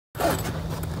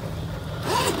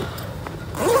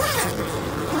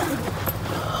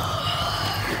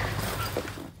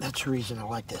That's the reason I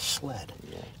like this sled,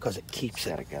 because it keeps it.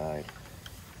 Got a guide.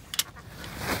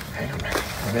 Hang on a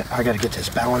minute. I gotta get this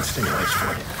balanced anyways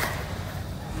for you.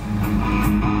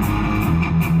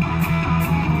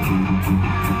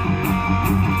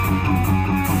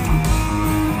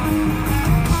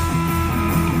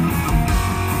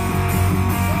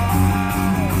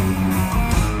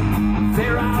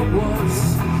 There I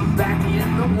was, back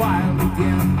in the wild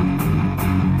again,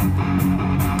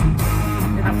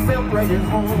 and I felt right at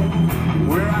home,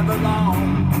 where I belong.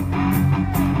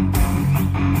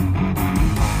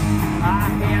 I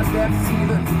had that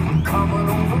feeling coming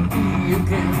over me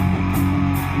again,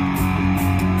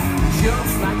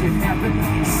 just like it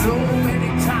happened so many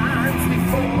times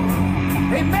before.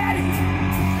 Hey, Maddie!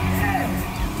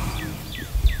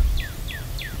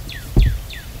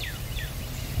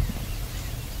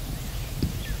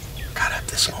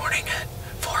 This morning at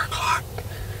 4 o'clock,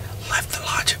 left the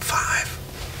lodge at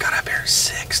 5, got up here at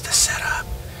 6 to set up.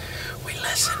 We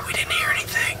listened, we didn't hear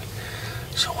anything.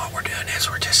 So what we're doing is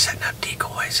we're just setting up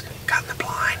decoys, got in the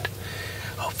blind.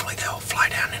 Hopefully they'll fly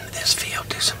down into this field,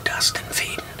 do some dust and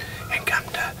feeding, and come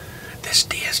to this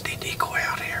DSD decoy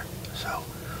out here. So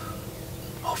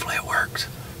hopefully it works.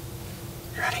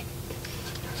 You ready?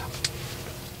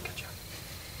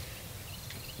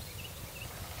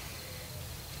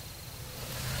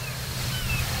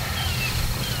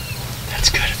 That's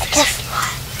good.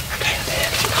 Okay, the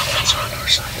hands are on our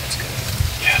side. That's good.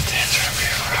 Yeah, if the hands are up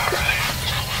here, we're all right.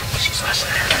 She's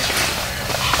listening.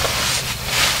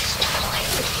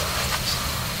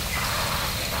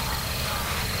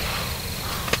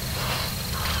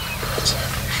 That's her.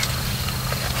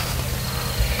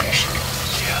 There she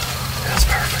goes. Yeah, that's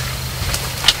perfect.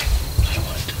 I don't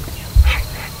want to do it.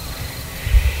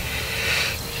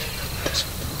 This one.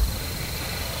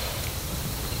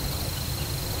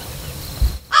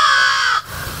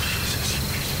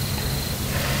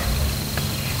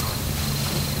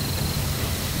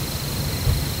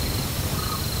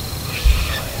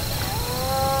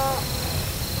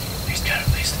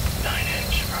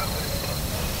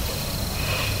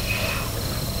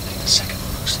 Second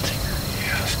one looks thicker.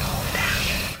 Yeah, let's go down.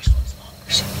 First one's longer,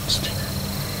 second one's thicker.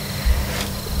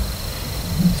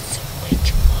 It's way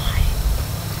too wide.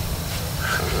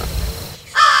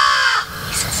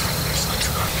 He says like first one's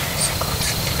longer, second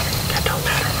one's thicker. That don't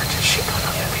matter, we're just shooting on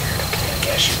up here, okay? I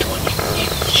guess shoot the one you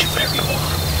can shoot whatever you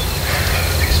want.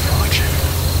 He's watching.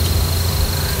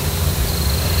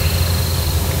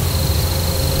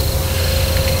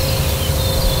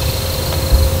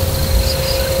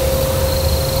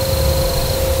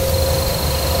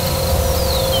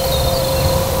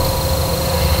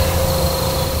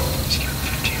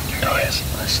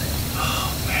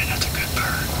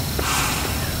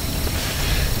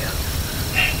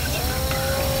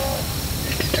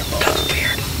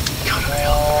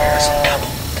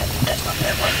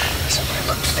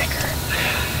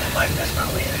 That's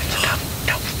probably it. It's a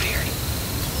double beard.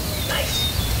 Nice.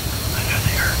 I know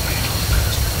they hurt me a little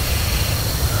faster.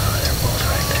 Oh, they're both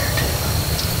right there, too.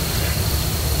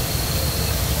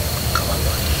 Come on,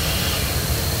 buddy.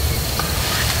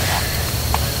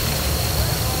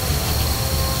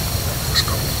 Looks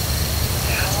cool.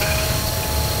 Yeah, it's better.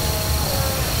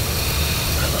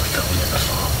 I love filming in the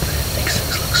fall. It makes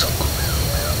things look so cool.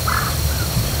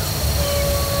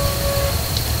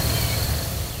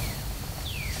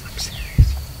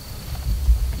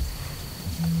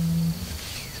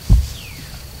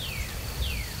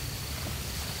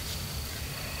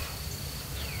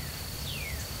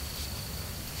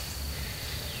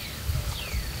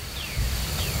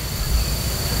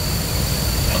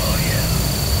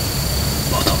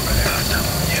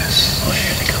 Oh,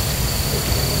 here they come.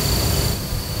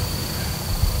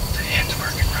 The end's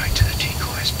working right to the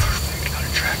decoy. It's perfect. Gonna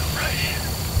drag them right in.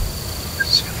 This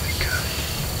is gonna be good.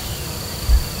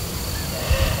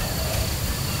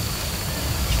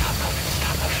 Stop moving,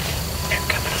 stop moving. They're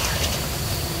coming hard.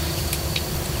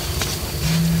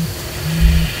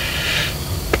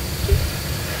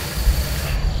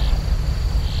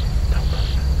 Don't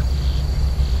move.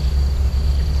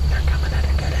 They're coming at a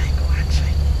good angle, I'd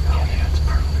say. Oh yeah, it's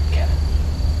perfect. Get it.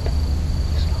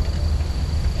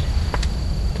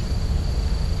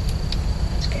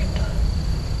 It's game time.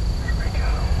 Here we go.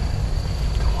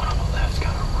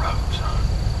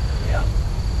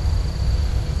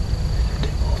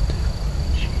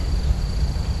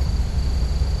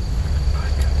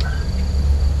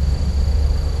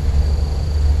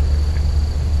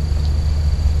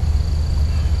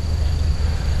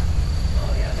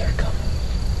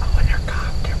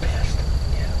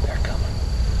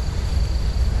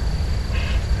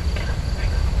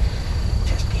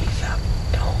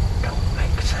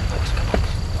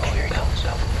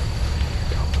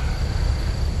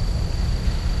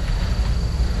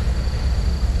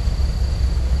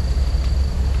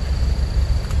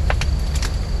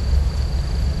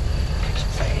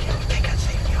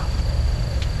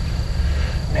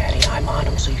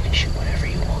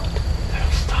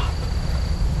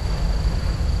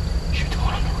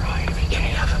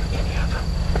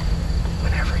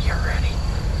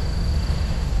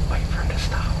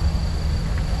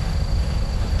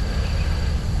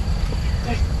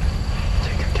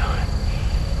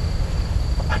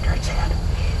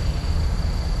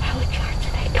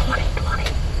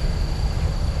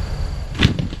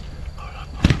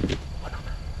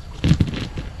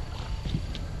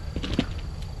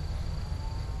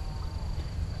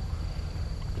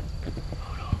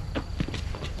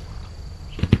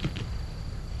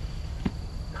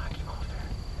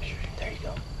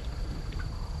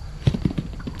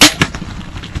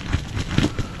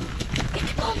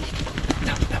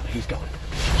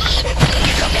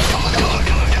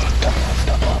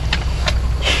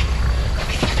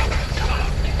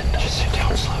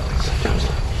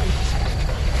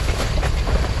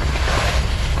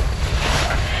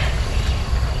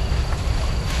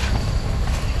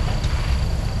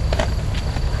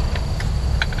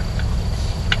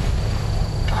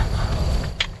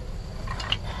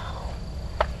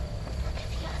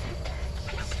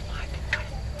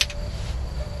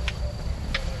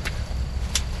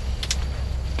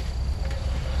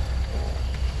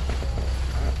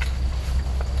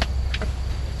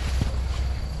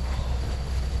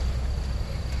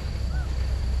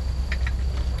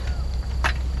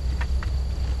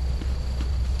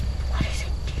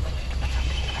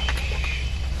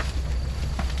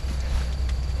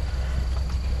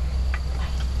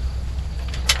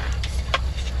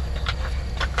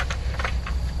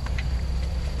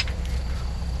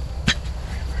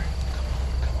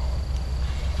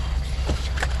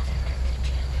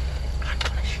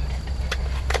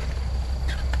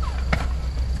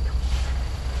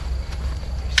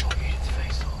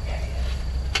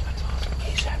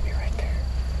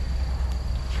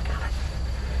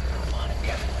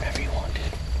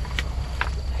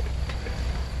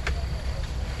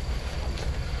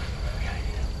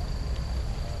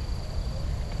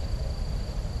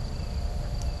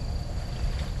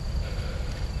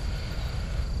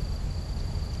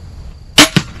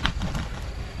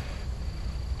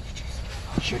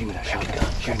 Shoot him with that shotgun.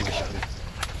 Shoot him with that shotgun.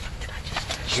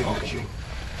 Shoot him. Shoot him.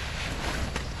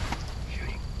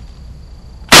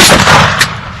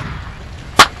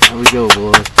 There we go,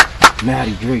 boys.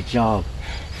 Maddie, great job.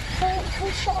 I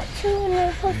shot two and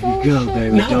I put There you go,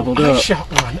 baby. No, Doubled I up. shot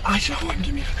one. I shot one.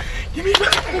 Give me that.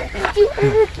 Did you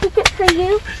ever pick it for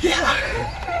you?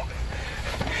 Yeah.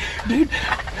 Dude,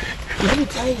 let me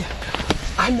tell you,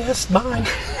 I missed mine.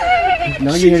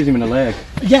 No, you hit him in the leg.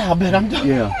 Yeah, but I'm done.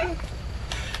 Yeah.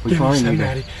 We Give me probably some, need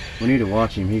Maddie. we need to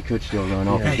watch him. He could still run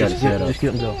off. He's got his head up. Just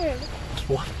get him go.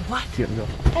 What? Get him go.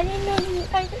 I didn't know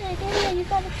you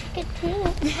got a ticket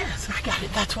too. Yes, I got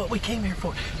it. That's what we came here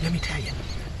for. Let me tell you,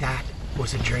 that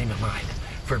was a dream of mine.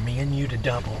 For me and you to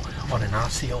double on an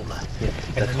osciola. Yeah,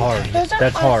 And that's let me hard. tell you- Those are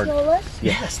That's hard. osciolas.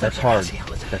 Yes, That's those are hard.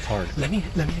 osciolas. That's hard. Let me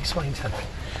explain something.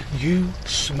 You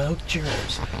smoked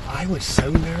yours. I was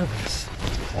so nervous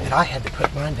that I had to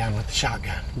put mine down with the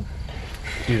shotgun.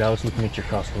 Dude, I was looking at your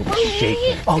crossbow, Daddy,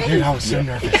 shaking. Oh, dude, I was so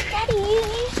nervous. Daddy, you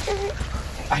used to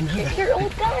I know that. your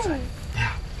old gun.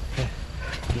 Yeah,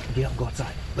 Get up, go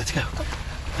outside. let's go.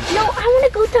 No, I want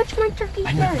to go touch my turkey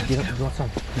I know. first. Get up, go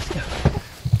outside. Let's go.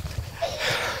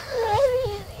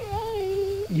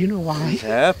 You know why?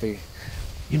 Happy.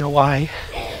 You know why?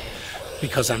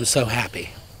 Because I'm so happy.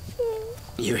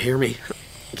 You hear me?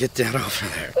 Get that off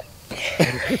of there.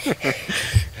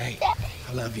 Hey,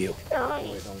 I love you. I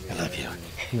love you.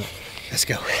 Let's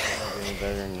go.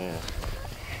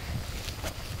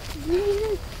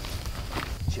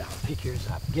 John, pick yours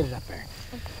up. Get it up there.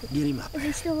 Get him up Is there.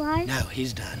 he still alive? No,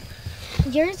 he's done.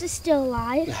 Yours is still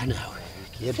alive. I know.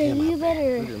 Get So him you up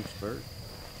there. better.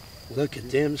 Look at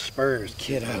them spurs,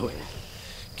 kiddo.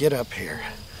 Get up here.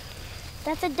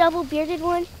 That's a double bearded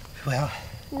one? Well,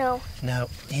 No. no,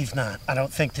 he's not. I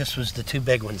don't think this was the two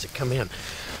big ones that come in.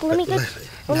 Let me go.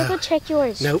 Let me go check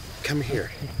yours. Nope, come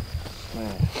here.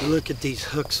 Look at these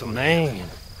hooks on Man.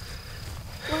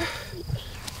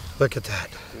 Look at that.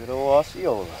 Good old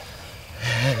Osceola.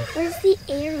 Where's the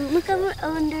air? Look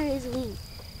under his wing.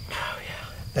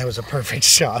 That was a perfect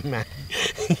shot, man.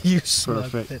 You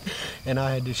smoked Perfect. it. And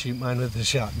I had to shoot mine with the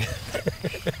shotgun.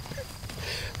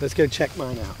 Let's go check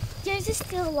mine out. Yours is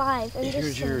still alive. I'm Here's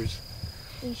just yours.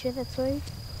 Are you sure that's one?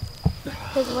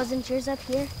 Because wasn't yours up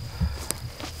here?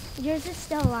 Yours is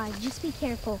still alive. Just be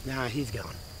careful. Nah, he's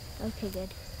gone. Okay, good.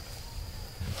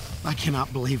 I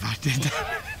cannot believe I did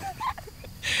that.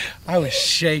 I was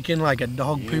shaking like a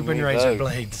dog You pooping me razor both.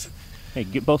 blades. Hey,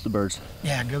 get both the birds.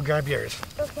 Yeah, go grab yours.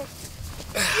 Okay.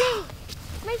 Yay!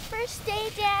 My first day,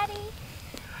 Daddy.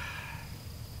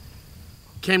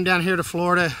 Came down here to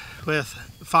Florida with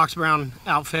Fox Brown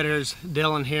Outfitters,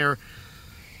 Dylan here.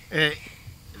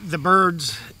 The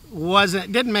birds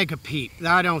didn't make a peep.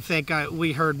 I don't think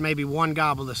we heard maybe one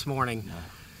gobble this morning.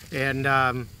 No.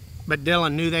 And but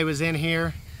Dylan knew they was in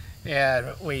here,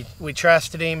 and we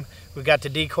trusted him. We got the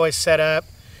decoys set up.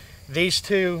 These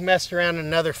two messed around in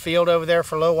another field over there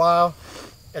for a little while,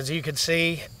 as you could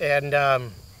see. And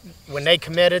when they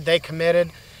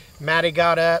committed, Maddie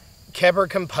got up, kept her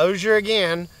composure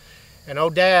again, and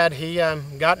old Dad, he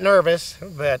got nervous,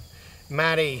 but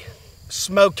Maddie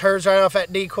smoked hers right off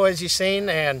that decoy, as you seen,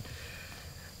 and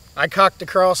I cocked the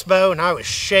crossbow, and I was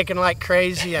shaking like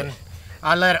crazy, and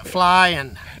I let it fly,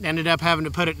 and ended up having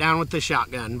to put it down with the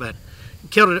shotgun, but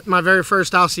killed it my very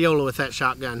first Osceola with that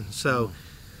shotgun. So,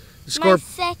 My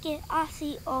second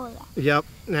Osceola. Yep,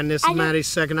 and this is Maddie's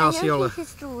second Osceola. I know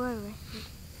he's the one with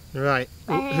Right.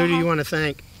 Who do you want to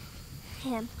thank?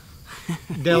 him.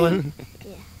 Dylan?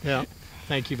 Yeah. Yeah.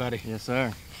 Thank you, buddy. Yes,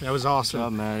 sir. That was Good job,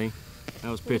 awesome. Maddie. That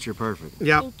was picture perfect.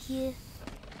 Yep. Thank you.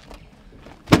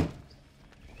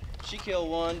 She killed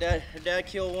one. Her dad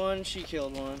killed one. She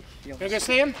killed one. You You go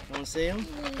see him? want to see him?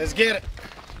 Let's get it.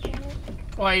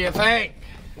 What do you think?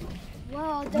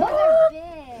 Whoa, those are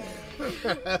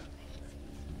big.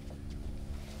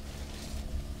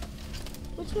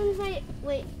 Which one's my?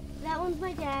 Wait, that one's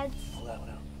my dad's. Pull that one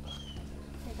out.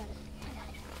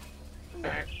 I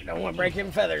got it. Don't want to break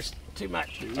him feathers too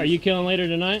much. Are you killing later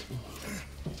tonight?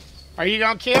 Are you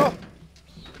going to kill?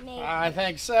 Maybe. I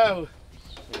think so.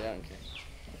 Yeah, I don't care.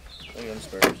 Look at them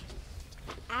spurs.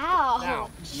 Ow. Now,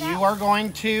 you are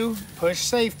going to push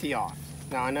safety off.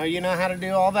 Now, I know you know how to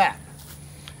do all that.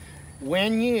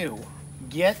 When you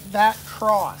get that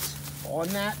cross on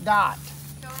that dot,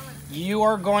 you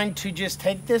are going to just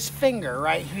take this finger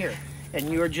right here, and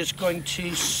you are just going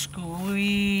to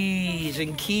squeeze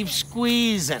and keep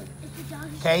squeezing.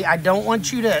 Okay, I don't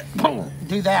want you to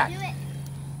do that.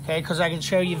 Okay, because I can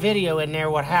show you video in there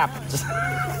what happens.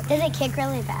 Does it kick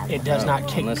really bad? It does not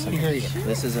kick, Listen, period.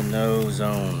 this is a no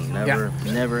zone.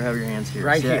 Never have your hands here.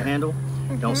 Right See that here. handle?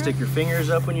 Don't stick your fingers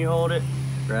up when you hold it.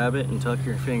 Grab it and tuck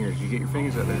your fingers. You get your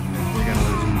fingers up there, you're gonna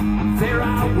lose it. There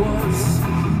I was,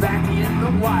 back in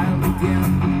the wild again.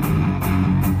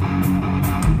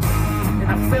 And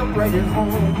I felt right at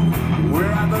home,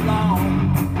 where I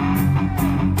belong.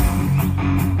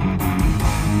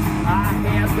 I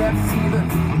had that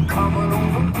feeling coming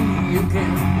over me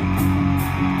again.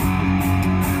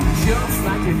 Just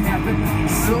like it happened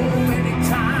so many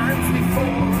times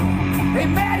before. Hey,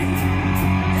 Maddie!